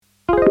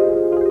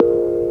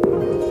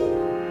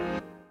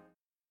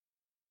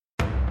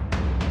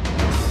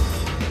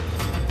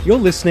You're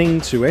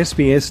listening to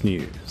SBS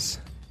News.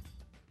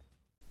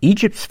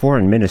 Egypt's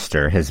foreign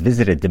minister has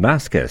visited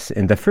Damascus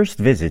in the first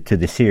visit to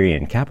the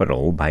Syrian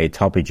capital by a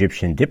top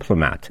Egyptian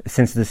diplomat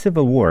since the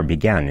civil war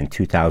began in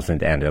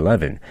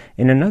 2011,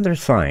 in another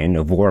sign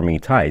of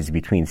warming ties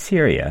between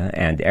Syria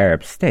and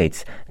Arab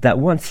states that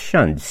once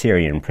shunned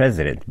Syrian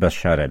President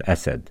Bashar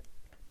al-Assad.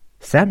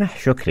 Sameh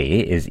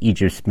Shoukry is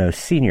Egypt's most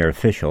senior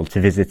official to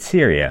visit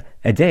Syria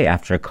a day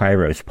after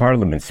Cairo's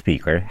parliament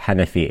speaker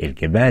Hanafi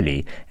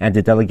el-Gebali and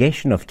a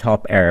delegation of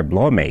top Arab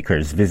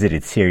lawmakers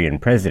visited Syrian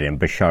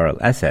President Bashar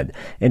al-Assad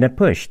in a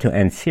push to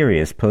end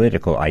Syria's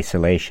political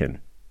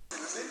isolation.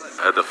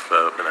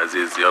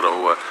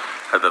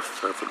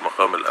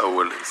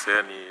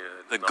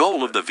 The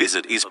goal of the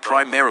visit is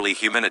primarily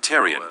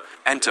humanitarian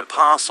and to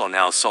pass on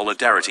our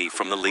solidarity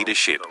from the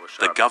leadership,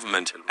 the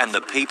government and the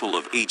people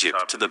of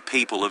Egypt to the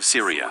people of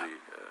Syria.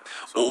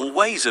 All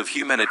ways of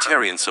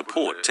humanitarian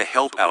support to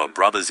help our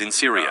brothers in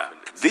Syria.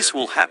 This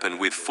will happen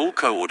with full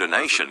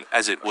coordination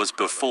as it was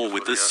before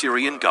with the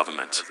Syrian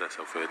government.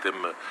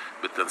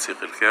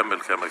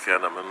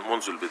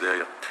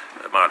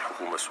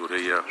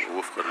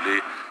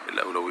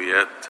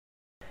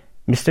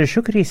 Mr.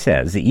 Shoukry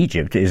says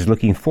Egypt is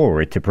looking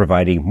forward to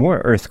providing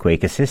more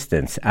earthquake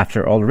assistance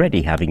after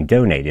already having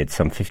donated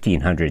some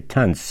 1,500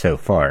 tons so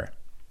far.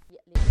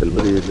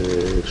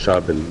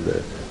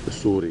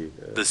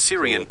 The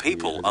Syrian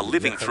people are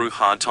living through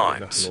hard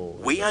times.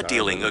 We are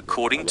dealing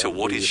according to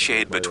what is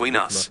shared between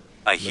us.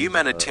 A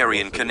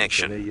humanitarian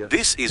connection.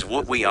 This is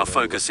what we are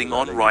focusing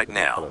on right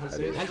now.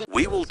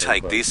 We will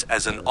take this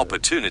as an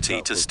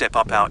opportunity to step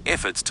up our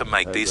efforts to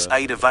make this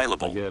aid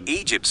available.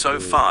 Egypt so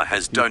far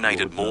has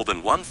donated more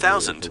than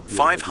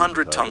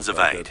 1,500 tons of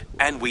aid,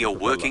 and we are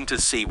working to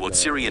see what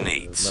Syria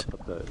needs.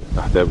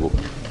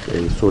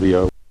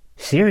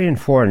 Syrian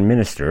Foreign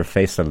Minister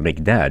Faisal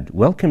Mikdad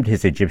welcomed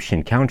his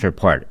Egyptian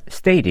counterpart,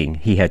 stating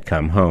he had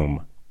come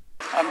home.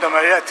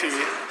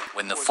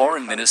 When the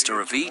Foreign Minister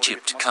of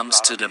Egypt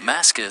comes to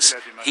Damascus,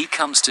 he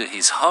comes to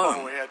his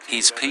home,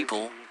 his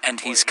people, and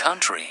his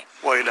country.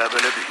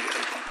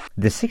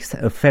 The 6th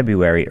of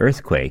February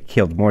earthquake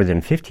killed more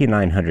than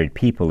 5,900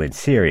 people in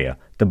Syria,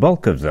 the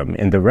bulk of them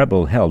in the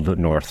rebel-held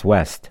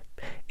northwest.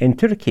 In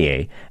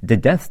Turkey, the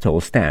death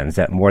toll stands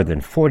at more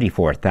than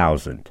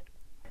 44,000.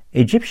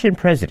 Egyptian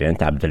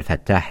President Abdel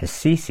Fattah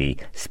al-Sisi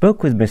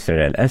spoke with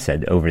Mr.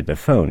 al-Assad over the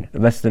phone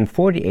less than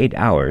 48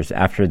 hours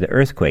after the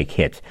earthquake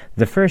hit,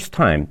 the first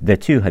time the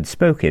two had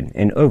spoken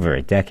in over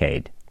a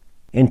decade.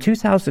 In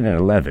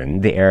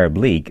 2011, the Arab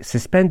League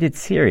suspended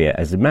Syria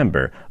as a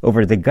member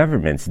over the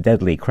government's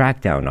deadly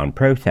crackdown on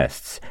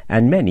protests,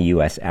 and many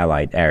U.S.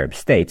 allied Arab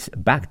states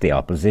backed the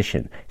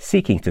opposition,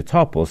 seeking to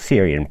topple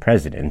Syrian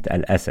President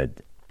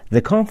al-Assad.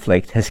 The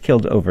conflict has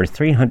killed over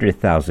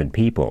 300,000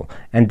 people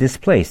and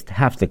displaced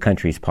half the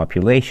country's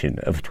population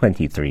of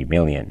 23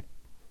 million.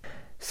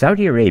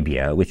 Saudi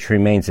Arabia, which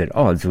remains at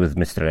odds with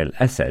Mr.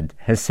 al-Assad,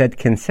 has said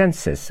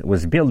consensus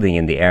was building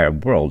in the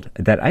Arab world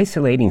that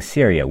isolating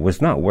Syria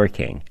was not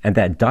working and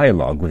that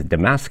dialogue with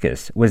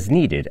Damascus was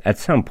needed at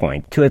some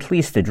point to at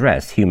least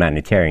address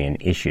humanitarian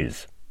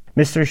issues.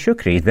 Mr.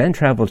 Shoukry then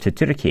traveled to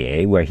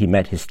Turkey, where he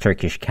met his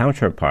Turkish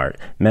counterpart,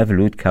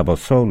 Mevlut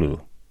Cavusoglu.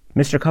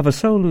 Mr.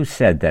 Cavusoglu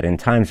said that in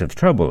times of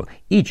trouble,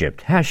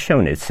 Egypt has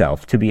shown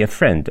itself to be a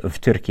friend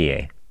of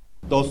Turkey.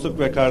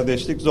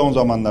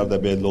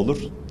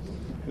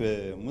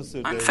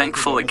 I'm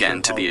thankful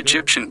again to the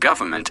Egyptian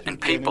government and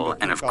people,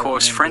 and of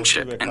course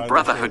friendship and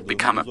brotherhood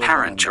become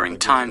apparent during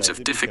times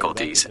of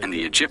difficulties, and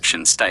the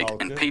Egyptian state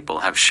and people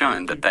have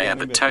shown that they are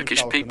the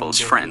Turkish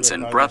people's friends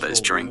and brothers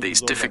during these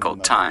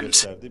difficult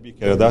times.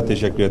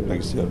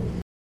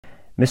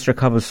 Mr.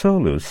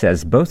 Cavusoglu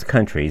says both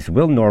countries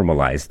will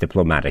normalize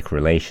diplomatic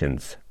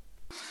relations.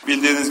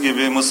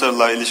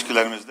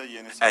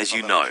 As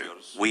you know,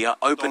 we are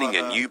opening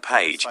a new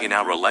page in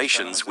our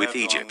relations with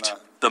Egypt.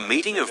 The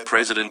meeting of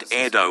President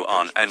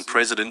Erdogan and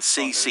President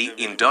Sisi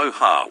in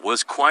Doha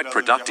was quite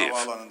productive.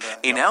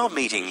 In our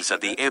meetings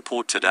at the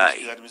airport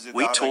today,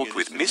 we talked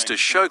with Mr.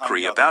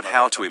 Shoukry about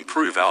how to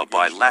improve our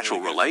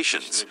bilateral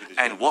relations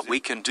and what we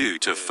can do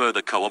to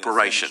further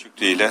cooperation.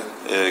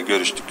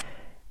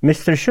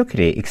 Mr.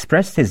 Shoukry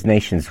expressed his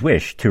nation's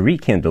wish to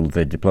rekindle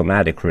the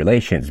diplomatic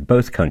relations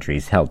both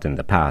countries held in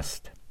the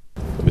past.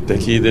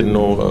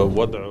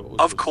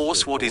 Of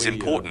course, what is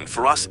important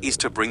for us is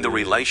to bring the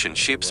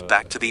relationships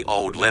back to the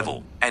old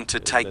level and to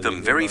take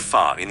them very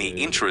far in the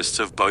interests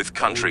of both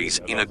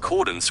countries in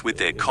accordance with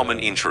their common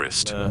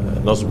interest.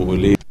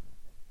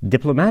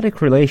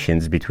 Diplomatic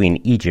relations between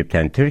Egypt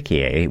and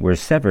Turkey were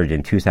severed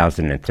in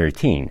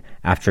 2013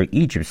 after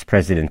Egypt's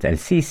President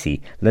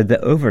al-Sisi led the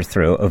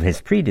overthrow of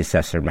his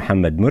predecessor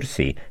Mohamed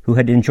Morsi, who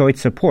had enjoyed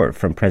support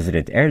from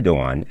President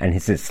Erdogan and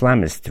his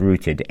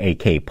Islamist-rooted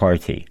AK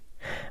party.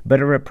 But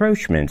a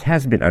rapprochement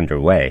has been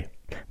underway.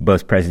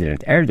 Both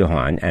President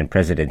Erdogan and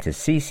President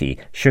al-Sisi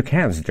shook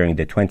hands during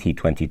the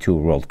 2022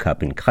 World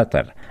Cup in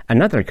Qatar,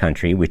 another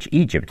country which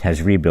Egypt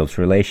has rebuilt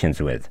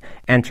relations with,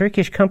 and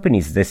Turkish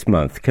companies this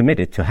month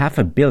committed to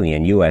 $500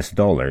 million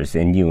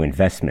in new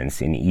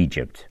investments in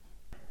Egypt.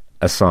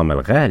 Assam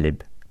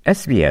Al-Ghalib,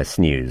 SBS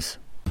News.